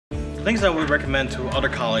The things I would recommend to other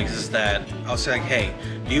colleagues is that I'll say like, hey,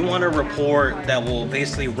 do you want a report that will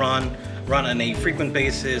basically run on a frequent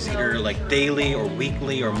basis, either like daily or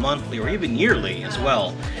weekly or monthly or even yearly as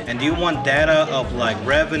well? And do you want data of like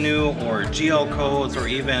revenue or GL codes or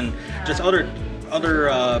even just other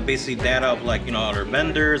basically data of like, you know, other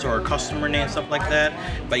vendors or customer names, stuff like that,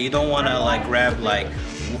 but you don't want to like grab like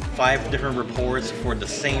 5 different reports for the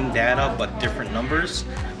same data but different numbers?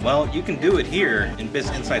 Well, you can do it here in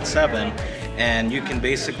BizInsight 7, and you can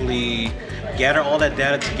basically gather all that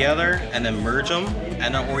data together and then merge them,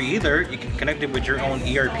 and or either you can connect it with your own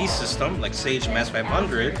ERP system like Sage Mass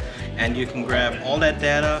 500, and you can grab all that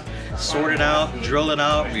data, sort it out, drill it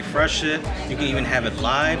out, refresh it. You can even have it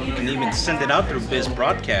live. You can even send it out through Biz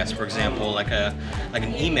Broadcast, for example, like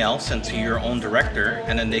an email sent to your own director,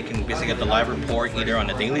 and then they can basically get the live report either on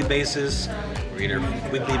a daily basis or either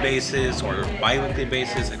weekly basis or bi-weekly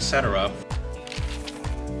basis, etc.